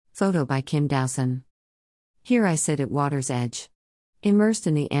Photo by Kim Dowson. Here I sit at water's edge, immersed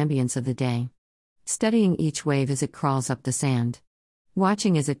in the ambience of the day, studying each wave as it crawls up the sand,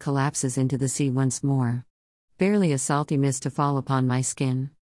 watching as it collapses into the sea once more. Barely a salty mist to fall upon my skin.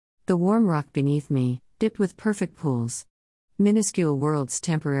 The warm rock beneath me, dipped with perfect pools. Minuscule worlds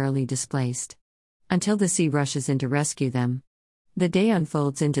temporarily displaced, until the sea rushes in to rescue them. The day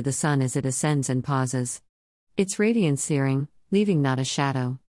unfolds into the sun as it ascends and pauses, its radiance searing, leaving not a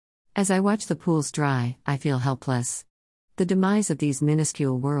shadow. As I watch the pools dry, I feel helpless. The demise of these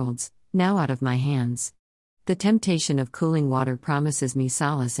minuscule worlds, now out of my hands. The temptation of cooling water promises me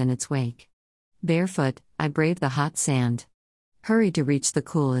solace in its wake. Barefoot, I brave the hot sand. Hurry to reach the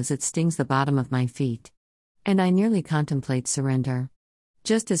cool as it stings the bottom of my feet. And I nearly contemplate surrender,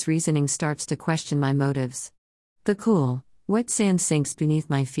 just as reasoning starts to question my motives. The cool, wet sand sinks beneath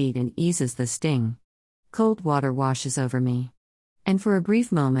my feet and eases the sting. Cold water washes over me. And for a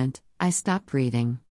brief moment, I stop breathing.